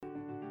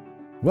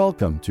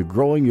Welcome to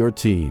Growing Your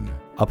Team,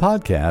 a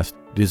podcast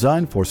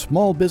designed for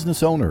small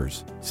business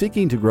owners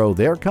seeking to grow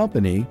their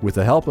company with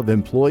the help of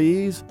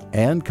employees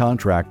and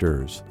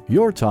contractors.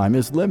 Your time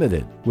is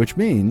limited, which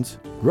means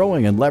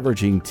growing and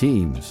leveraging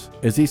teams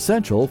is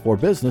essential for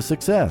business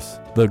success.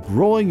 The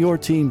Growing Your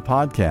Team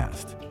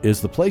podcast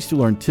is the place to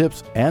learn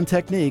tips and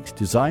techniques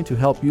designed to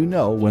help you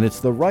know when it's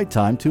the right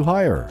time to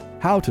hire,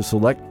 how to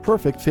select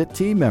perfect fit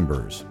team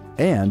members,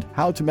 and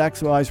how to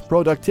maximize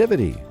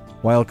productivity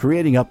while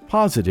creating a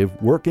positive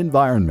work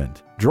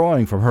environment.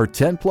 Drawing from her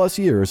 10-plus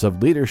years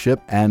of leadership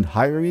and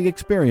hiring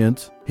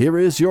experience, here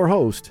is your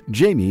host,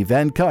 Jamie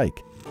Van Kuyk.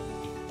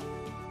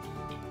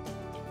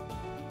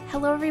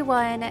 Hello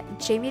everyone,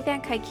 Jamie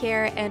Van Kuyk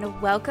here,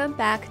 and welcome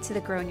back to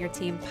the Growing Your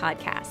Team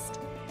podcast.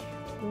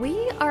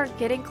 We are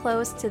getting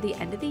close to the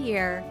end of the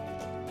year,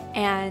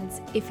 and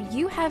if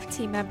you have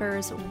team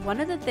members,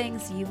 one of the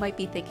things you might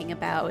be thinking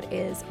about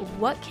is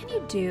what can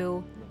you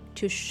do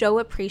to show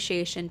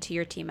appreciation to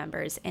your team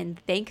members and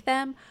thank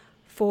them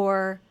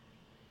for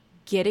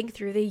getting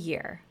through the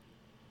year.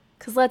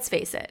 Because let's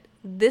face it,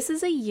 this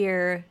is a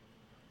year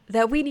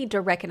that we need to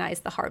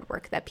recognize the hard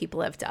work that people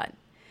have done.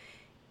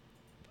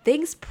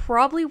 Things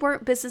probably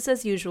weren't business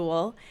as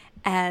usual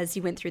as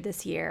you went through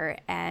this year,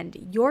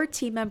 and your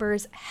team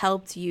members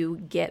helped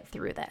you get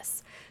through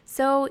this.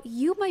 So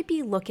you might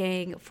be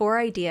looking for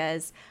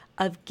ideas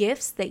of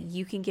gifts that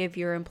you can give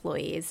your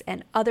employees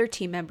and other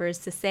team members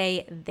to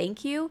say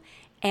thank you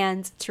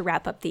and to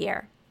wrap up the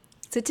year.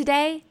 So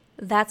today,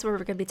 that's what we're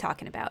going to be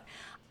talking about.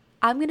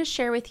 I'm going to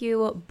share with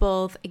you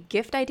both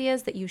gift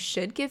ideas that you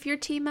should give your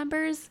team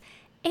members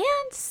and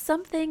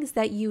some things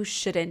that you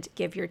shouldn't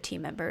give your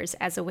team members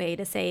as a way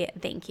to say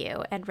thank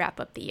you and wrap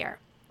up the year.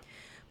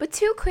 But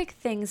two quick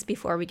things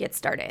before we get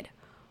started.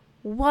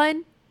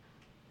 One,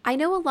 I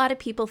know a lot of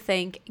people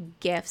think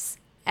gifts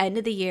end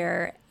of the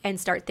year and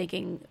start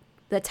thinking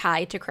the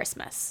tie to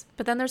Christmas.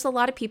 But then there's a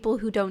lot of people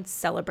who don't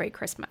celebrate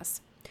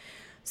Christmas.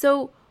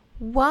 So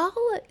while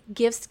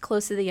gifts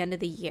close to the end of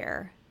the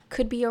year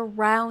could be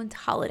around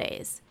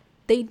holidays,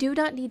 they do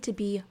not need to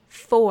be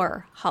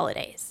for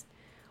holidays.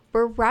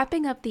 We're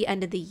wrapping up the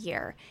end of the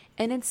year,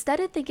 and instead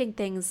of thinking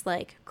things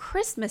like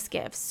Christmas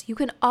gifts, you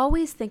can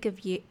always think of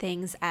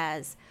things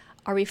as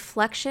a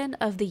reflection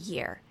of the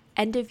year,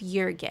 end of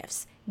year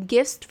gifts,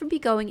 gifts from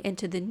going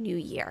into the new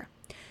year.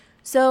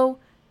 So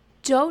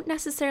don't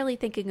necessarily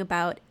thinking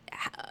about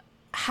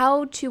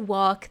how to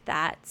walk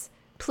that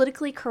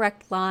politically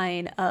correct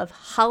line of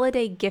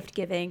holiday gift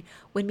giving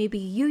when maybe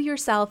you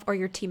yourself or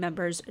your team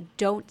members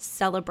don't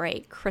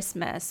celebrate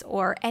Christmas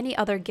or any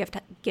other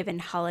gift-given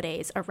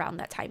holidays around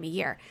that time of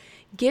year.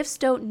 Gifts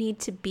don't need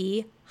to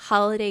be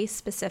holiday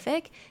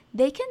specific.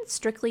 They can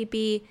strictly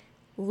be,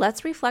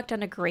 let's reflect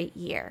on a great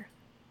year.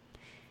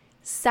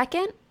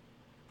 Second,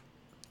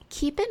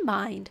 keep in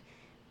mind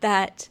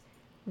that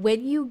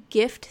when you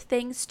gift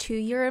things to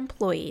your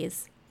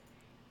employees,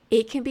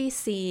 it can be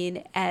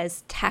seen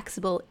as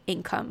taxable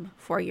income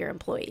for your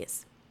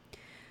employees.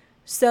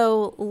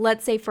 So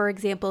let's say, for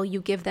example,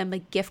 you give them a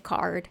gift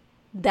card.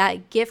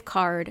 That gift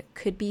card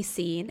could be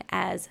seen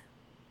as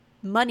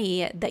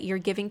money that you're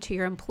giving to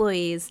your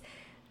employees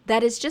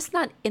that is just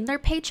not in their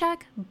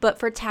paycheck, but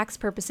for tax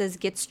purposes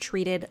gets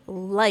treated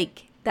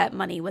like that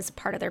money was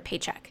part of their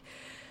paycheck.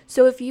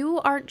 So if you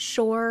aren't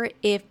sure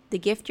if the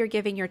gift you're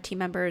giving your team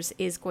members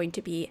is going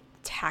to be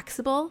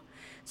taxable,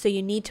 so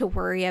you need to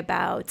worry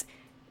about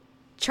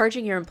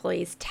charging your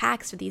employees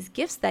tax for these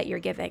gifts that you're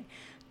giving,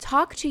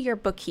 talk to your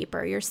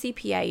bookkeeper, your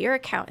CPA, your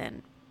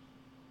accountant,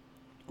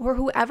 or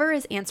whoever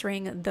is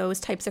answering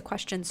those types of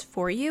questions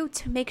for you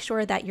to make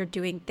sure that you're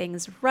doing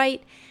things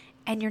right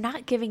and you're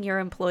not giving your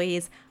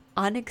employees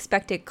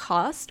unexpected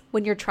cost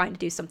when you're trying to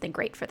do something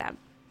great for them.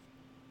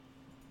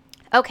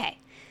 Okay.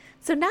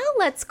 So now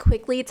let's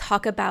quickly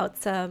talk about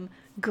some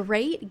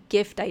great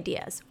gift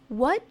ideas.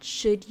 What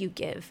should you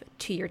give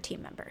to your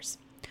team members?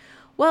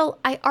 Well,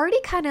 I already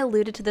kind of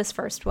alluded to this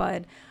first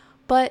one,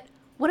 but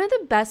one of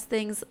the best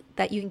things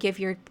that you can give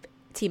your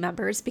team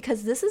members,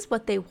 because this is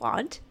what they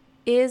want,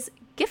 is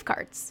gift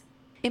cards.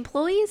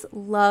 Employees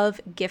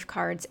love gift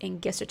cards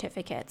and gift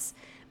certificates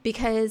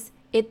because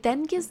it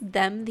then gives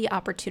them the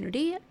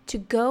opportunity to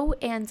go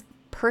and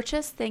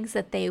purchase things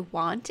that they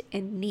want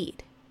and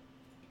need.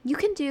 You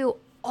can do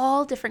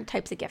all different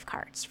types of gift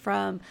cards,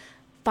 from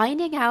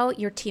finding out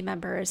your team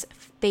member's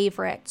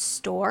favorite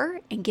store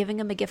and giving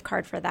them a gift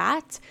card for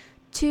that,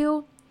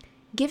 to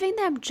giving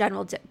them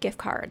general gift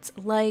cards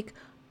like,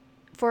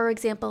 for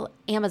example,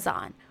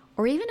 Amazon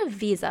or even a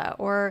Visa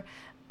or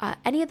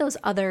any of those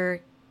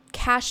other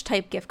cash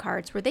type gift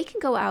cards where they can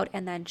go out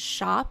and then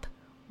shop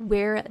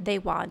where they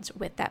want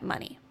with that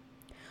money.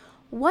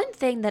 One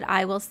thing that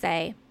I will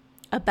say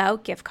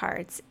about gift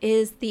cards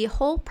is the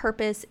whole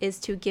purpose is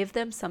to give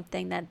them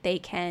something that they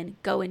can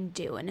go and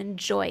do and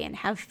enjoy and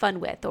have fun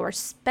with or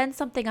spend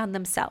something on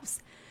themselves.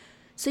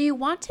 So you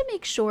want to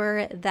make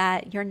sure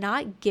that you're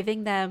not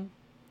giving them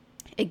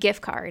a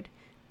gift card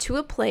to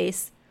a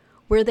place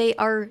where they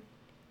are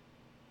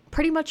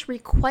pretty much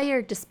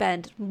required to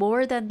spend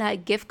more than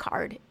that gift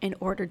card in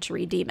order to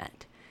redeem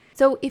it.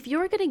 So if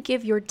you're going to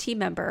give your team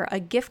member a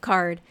gift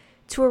card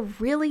to a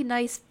really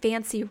nice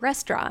fancy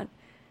restaurant,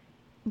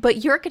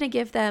 but you're going to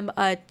give them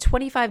a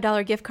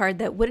 $25 gift card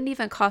that wouldn't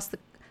even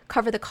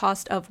cover the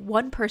cost of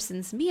one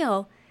person's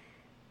meal,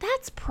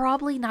 that's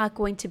probably not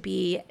going to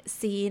be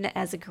seen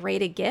as a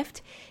great a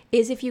gift,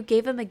 is if you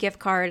gave them a gift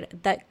card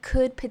that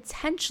could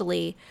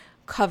potentially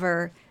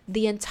cover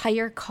the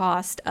entire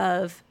cost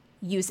of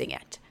using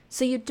it.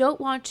 So you don't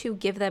want to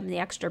give them the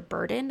extra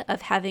burden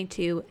of having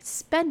to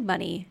spend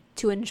money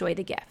to enjoy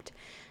the gift.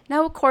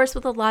 Now, of course,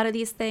 with a lot of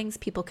these things,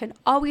 people can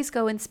always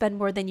go and spend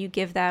more than you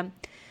give them,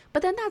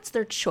 but then that's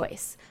their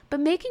choice. But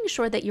making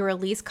sure that you're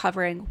at least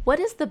covering what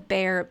is the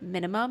bare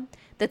minimum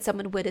that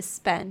someone would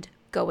spend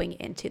going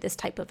into this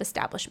type of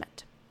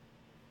establishment.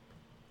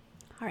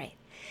 All right.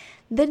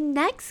 The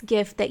next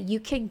gift that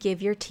you can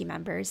give your team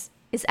members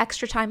is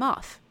extra time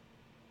off.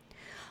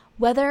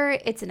 Whether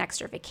it's an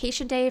extra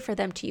vacation day for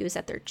them to use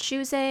at their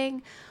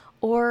choosing,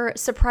 or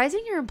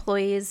surprising your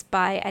employees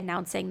by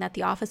announcing that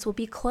the office will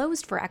be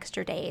closed for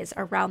extra days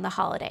around the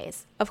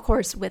holidays, of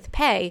course with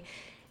pay,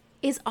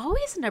 is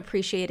always an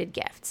appreciated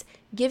gift.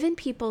 Giving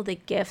people the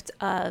gift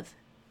of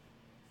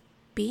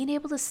being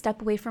able to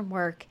step away from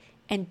work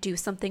and do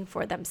something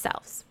for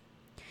themselves.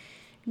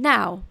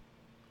 Now,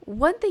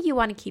 one thing you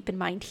want to keep in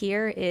mind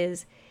here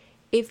is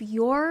if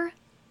your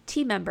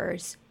team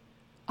members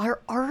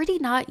are already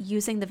not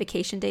using the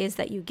vacation days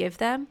that you give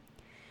them,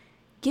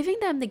 giving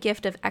them the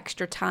gift of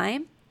extra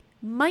time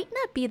might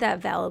not be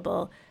that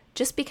valuable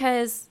just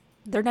because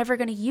they're never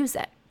going to use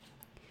it.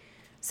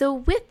 So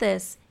with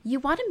this, you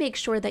want to make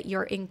sure that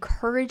you're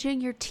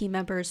encouraging your team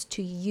members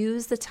to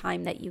use the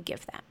time that you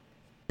give them.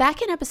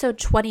 Back in episode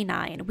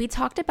 29, we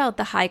talked about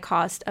the high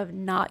cost of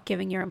not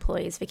giving your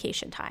employees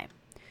vacation time.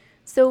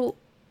 So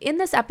in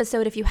this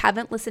episode, if you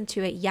haven't listened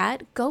to it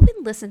yet, go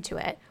and listen to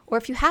it. Or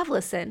if you have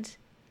listened,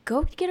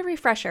 go get a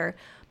refresher,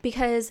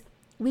 because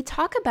we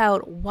talk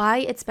about why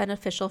it's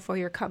beneficial for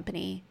your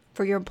company,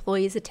 for your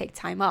employees to take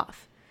time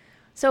off.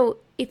 So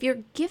if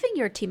you're giving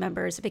your team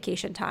members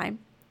vacation time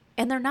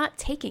and they're not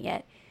taking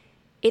it,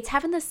 it's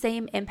having the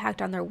same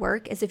impact on their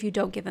work as if you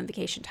don't give them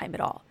vacation time at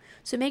all.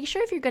 So make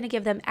sure if you're going to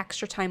give them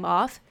extra time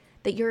off,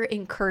 that you're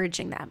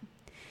encouraging them,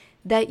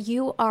 that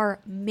you are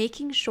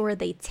making sure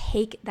they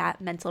take that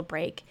mental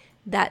break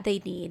that they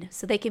need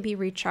so they can be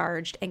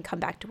recharged and come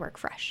back to work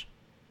fresh.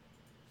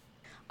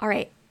 All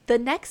right, the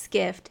next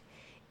gift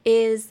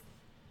is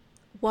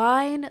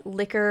wine,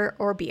 liquor,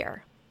 or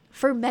beer.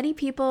 For many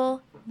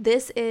people,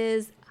 this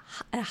is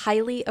a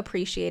highly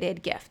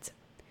appreciated gift.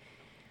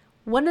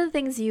 One of the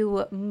things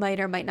you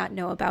might or might not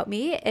know about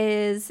me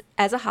is,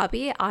 as a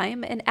hobby,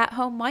 I'm an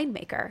at-home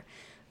winemaker.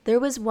 There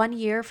was one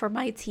year for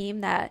my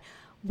team that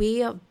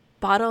we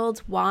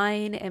bottled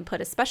wine and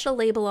put a special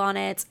label on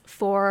it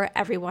for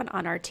everyone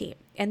on our team,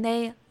 and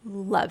they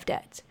loved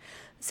it.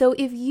 So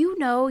if you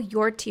know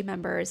your team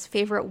members'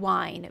 favorite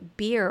wine,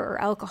 beer,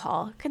 or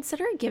alcohol,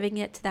 consider giving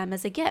it to them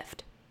as a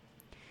gift.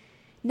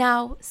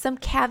 Now, some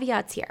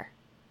caveats here.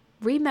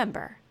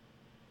 Remember,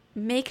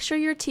 make sure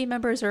your team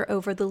members are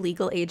over the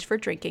legal age for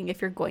drinking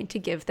if you're going to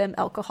give them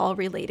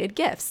alcohol-related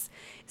gifts.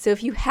 So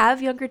if you have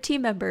younger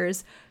team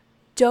members,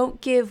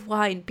 don't give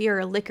wine, beer,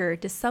 or liquor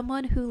to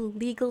someone who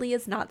legally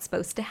is not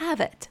supposed to have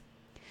it.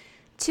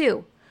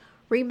 2,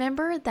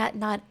 remember that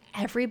not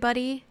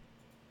everybody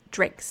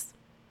drinks.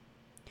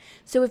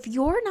 So if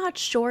you're not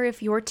sure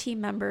if your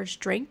team members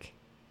drink,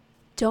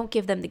 don't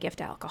give them the gift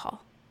of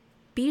alcohol.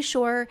 Be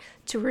sure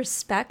to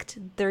respect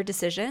their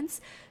decisions.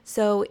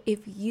 So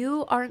if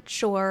you aren't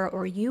sure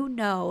or you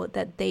know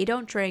that they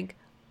don't drink,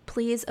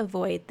 please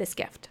avoid this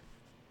gift.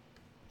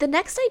 The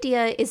next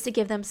idea is to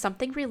give them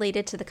something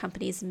related to the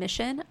company's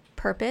mission,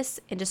 purpose,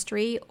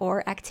 industry,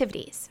 or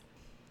activities.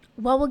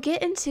 While we'll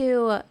get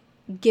into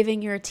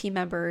giving your team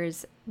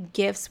members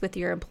gifts with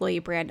your employee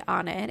brand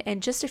on it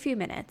in just a few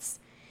minutes,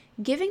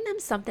 giving them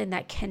something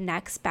that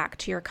connects back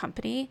to your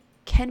company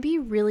can be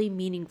really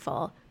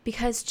meaningful,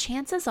 because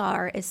chances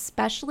are,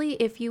 especially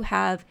if you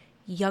have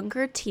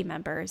younger team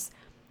members,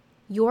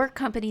 your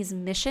company's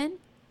mission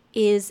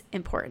is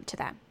important to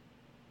them.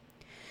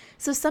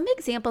 So some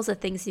examples of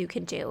things you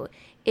can do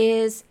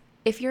is,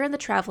 if you're in the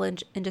travel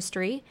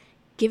industry,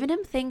 giving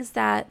them things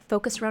that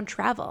focus around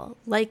travel,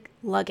 like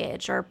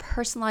luggage or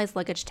personalized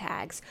luggage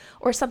tags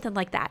or something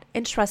like that.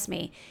 And trust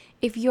me,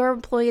 if your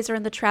employees are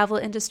in the travel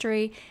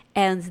industry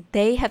and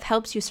they have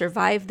helped you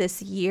survive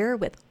this year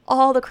with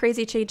all the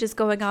crazy changes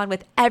going on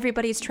with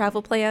everybody's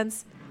travel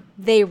plans,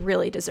 they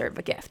really deserve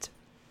a gift.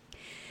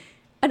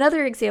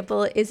 Another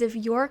example is if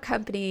your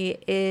company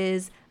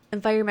is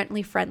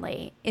environmentally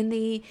friendly in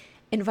the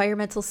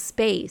environmental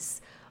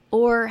space,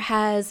 or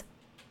has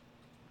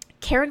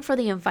caring for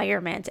the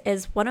environment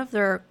as one of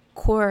their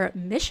core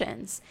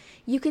missions,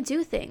 you can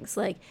do things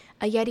like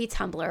a Yeti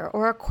tumbler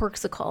or a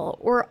Corksicle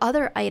or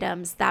other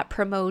items that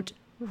promote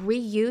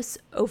reuse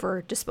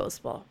over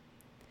disposable.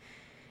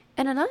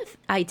 And another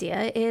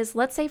idea is,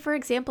 let's say, for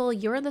example,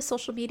 you're in the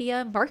social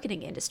media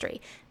marketing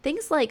industry.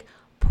 Things like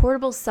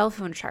portable cell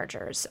phone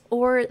chargers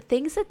or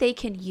things that they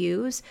can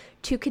use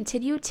to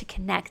continue to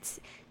connect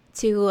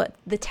to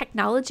the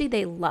technology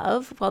they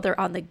love while they're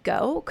on the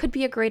go could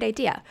be a great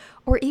idea.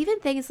 Or even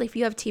things like if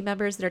you have team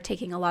members that are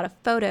taking a lot of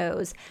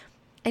photos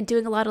and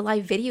doing a lot of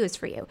live videos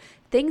for you,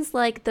 things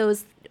like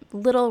those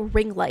little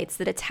ring lights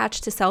that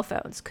attach to cell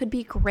phones could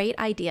be great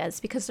ideas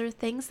because they're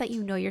things that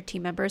you know your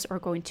team members are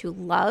going to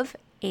love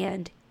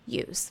and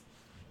use.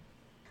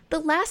 The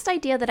last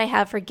idea that I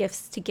have for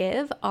gifts to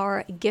give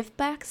are gift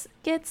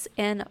baskets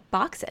and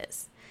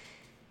boxes.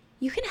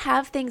 You can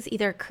have things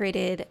either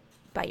created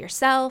by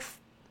yourself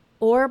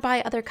or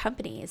by other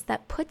companies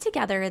that put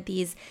together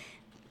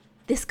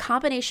this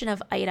combination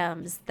of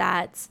items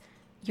that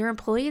your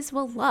employees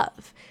will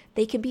love.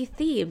 They can be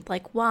themed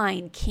like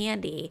wine,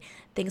 candy,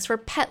 things for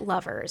pet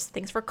lovers,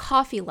 things for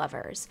coffee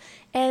lovers,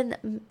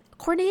 and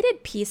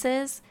coordinated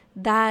pieces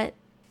that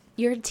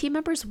your team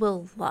members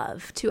will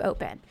love to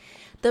open.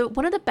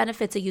 One of the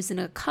benefits of using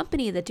a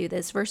company that do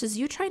this versus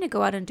you trying to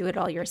go out and do it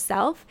all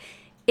yourself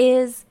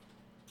is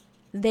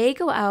they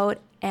go out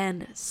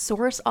and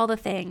source all the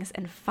things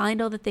and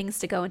find all the things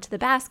to go into the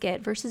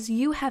basket versus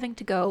you having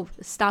to go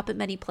stop at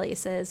many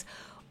places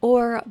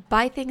or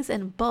buy things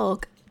in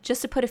bulk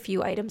just to put a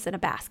few items in a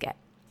basket.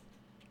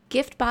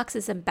 Gift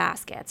boxes and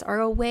baskets are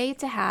a way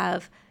to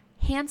have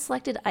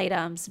hand-selected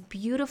items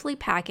beautifully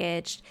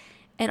packaged,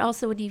 and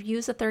also when you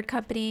use a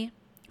third-party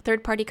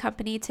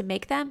company to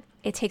make them,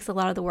 it takes a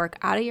lot of the work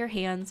out of your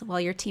hands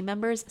while your team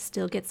members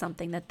still get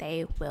something that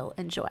they will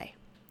enjoy.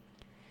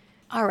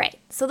 All right,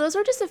 so those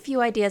are just a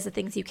few ideas of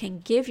things you can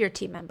give your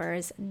team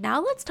members.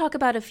 Now let's talk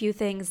about a few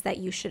things that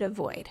you should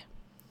avoid.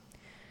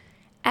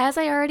 As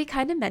I already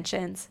kind of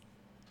mentioned,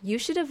 you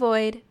should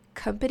avoid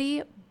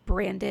company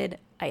branded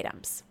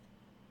items.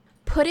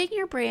 Putting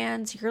your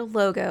brand, your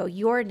logo,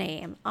 your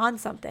name on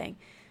something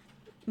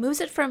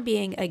moves it from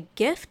being a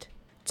gift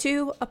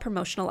to a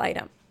promotional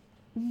item.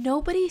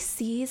 Nobody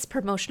sees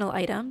promotional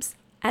items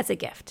as a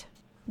gift.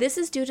 This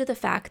is due to the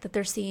fact that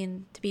they're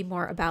seen to be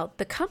more about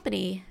the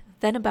company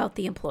than about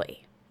the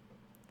employee.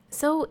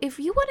 So if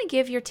you want to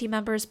give your team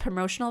members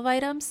promotional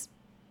items,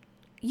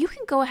 you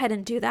can go ahead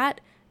and do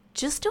that.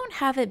 Just don't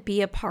have it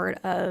be a part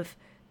of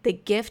the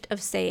gift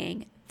of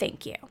saying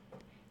thank you.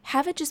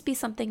 Have it just be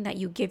something that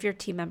you give your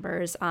team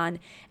members on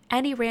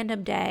any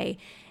random day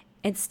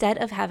instead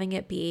of having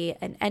it be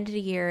an end of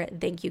the year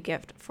thank you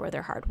gift for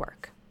their hard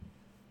work.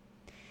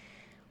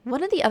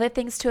 One of the other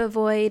things to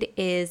avoid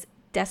is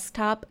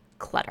desktop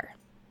clutter.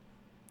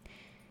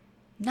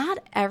 Not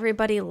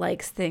everybody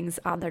likes things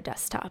on their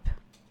desktop,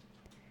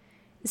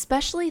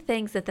 especially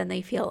things that then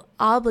they feel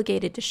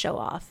obligated to show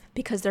off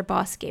because their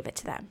boss gave it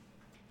to them.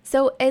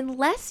 So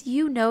unless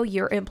you know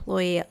your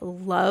employee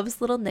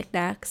loves little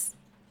knickknacks,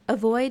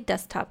 avoid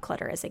desktop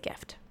clutter as a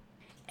gift.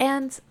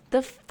 And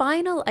the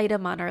final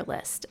item on our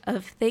list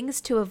of things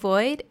to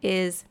avoid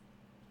is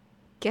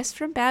gifts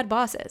from bad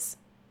bosses.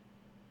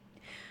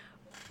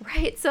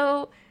 Right?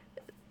 So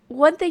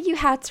one thing you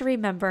have to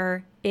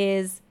remember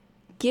is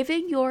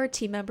giving your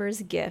team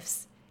members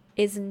gifts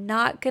is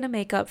not going to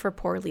make up for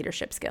poor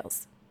leadership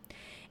skills.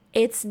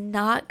 It's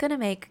not going to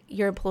make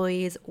your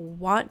employees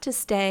want to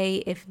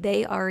stay if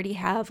they already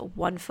have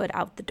one foot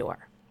out the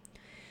door.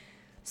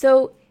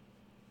 So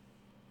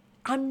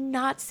I'm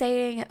not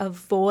saying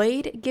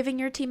avoid giving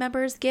your team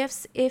members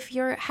gifts if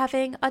you're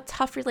having a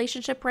tough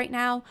relationship right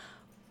now,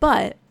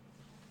 but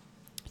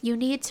you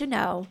need to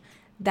know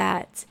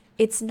that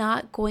it's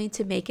not going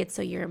to make it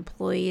so your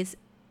employees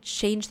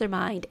change their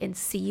mind and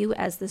see you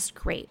as this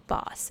great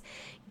boss.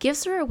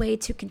 Gifts are a way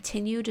to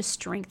continue to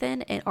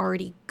strengthen an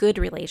already good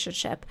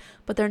relationship,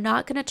 but they're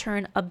not going to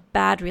turn a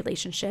bad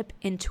relationship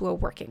into a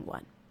working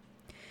one.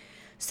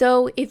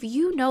 So if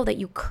you know that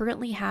you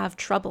currently have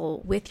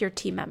trouble with your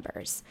team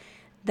members,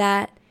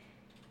 that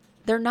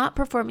they're not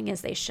performing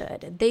as they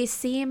should, they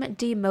seem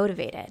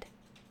demotivated,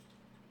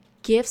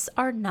 gifts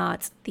are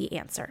not the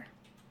answer.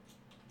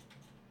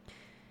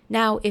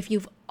 Now, if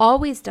you've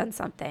always done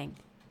something,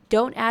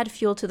 don't add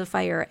fuel to the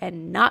fire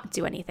and not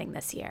do anything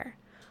this year,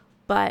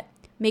 but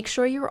make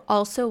sure you're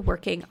also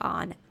working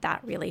on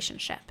that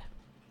relationship.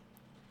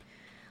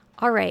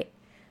 All right,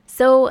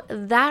 so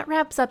that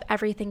wraps up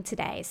everything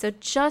today. So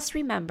just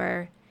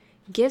remember,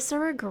 gifts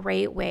are a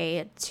great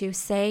way to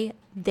say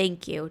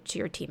thank you to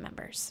your team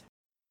members.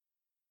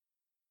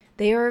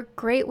 They are a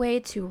great way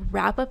to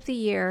wrap up the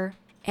year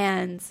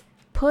and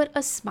put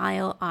a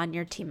smile on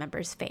your team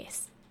member's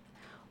face.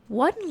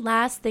 One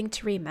last thing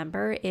to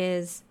remember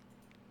is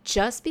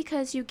just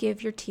because you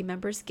give your team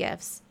members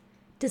gifts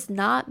does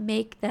not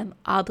make them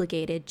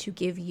obligated to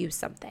give you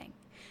something.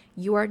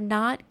 You are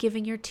not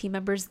giving your team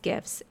members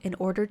gifts in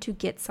order to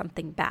get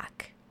something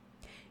back.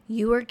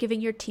 You are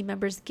giving your team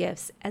members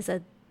gifts as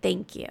a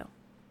thank you.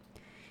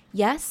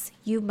 Yes,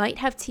 you might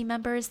have team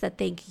members that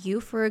thank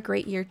you for a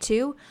great year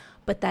too,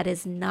 but that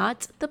is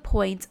not the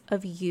point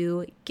of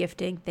you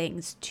gifting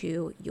things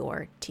to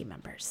your team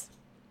members.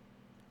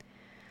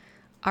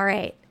 All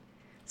right,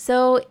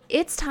 so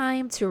it's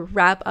time to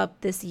wrap up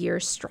this year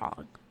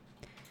strong.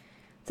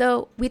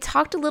 So we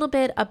talked a little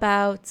bit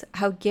about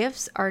how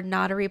gifts are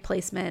not a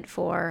replacement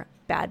for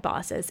bad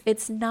bosses.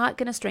 It's not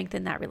going to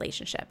strengthen that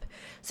relationship.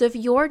 So if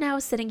you're now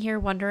sitting here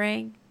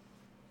wondering,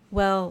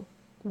 well,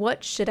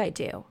 what should I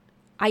do?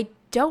 I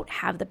don't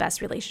have the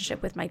best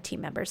relationship with my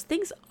team members.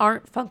 Things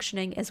aren't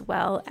functioning as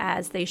well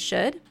as they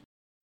should.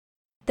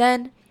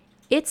 Then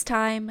it's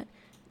time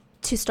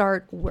to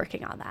start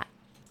working on that.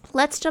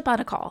 Let's jump on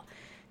a call.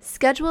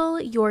 Schedule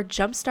your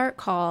Jumpstart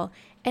call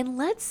and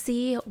let's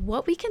see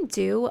what we can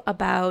do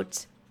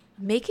about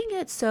making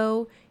it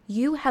so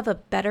you have a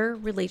better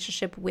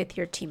relationship with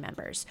your team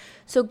members.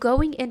 So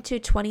going into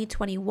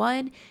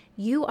 2021,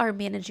 you are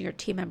managing your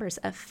team members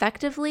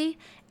effectively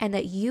and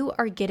that you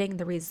are getting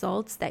the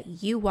results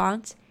that you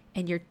want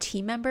and your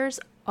team members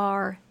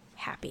are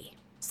happy.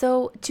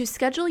 So to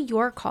schedule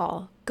your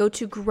call, go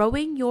to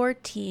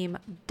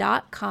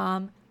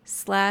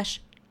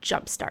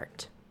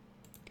growingyourteam.com/jumpstart.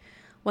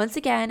 Once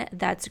again,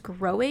 that's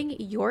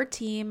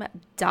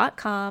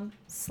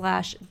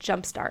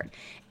growingyourteam.com/jumpstart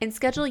and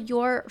schedule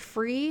your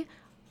free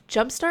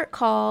Jumpstart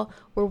call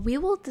where we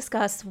will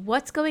discuss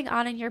what's going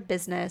on in your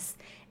business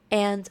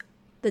and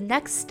the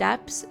next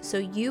steps so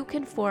you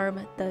can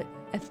form the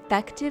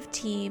effective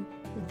team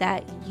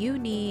that you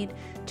need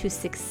to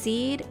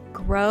succeed,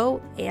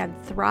 grow, and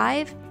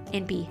thrive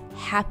and be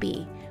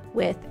happy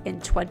with in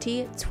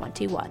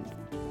 2021.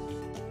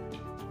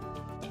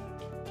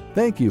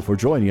 Thank you for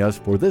joining us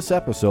for this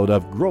episode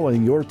of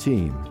Growing Your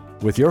Team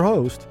with your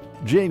host,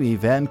 Jamie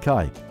Van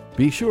Kuyk.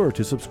 Be sure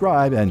to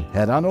subscribe and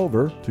head on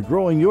over to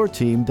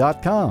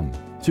growingyourteam.com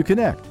to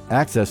connect,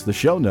 access the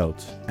show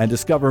notes, and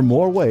discover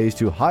more ways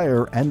to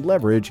hire and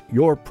leverage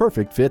your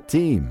perfect fit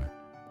team.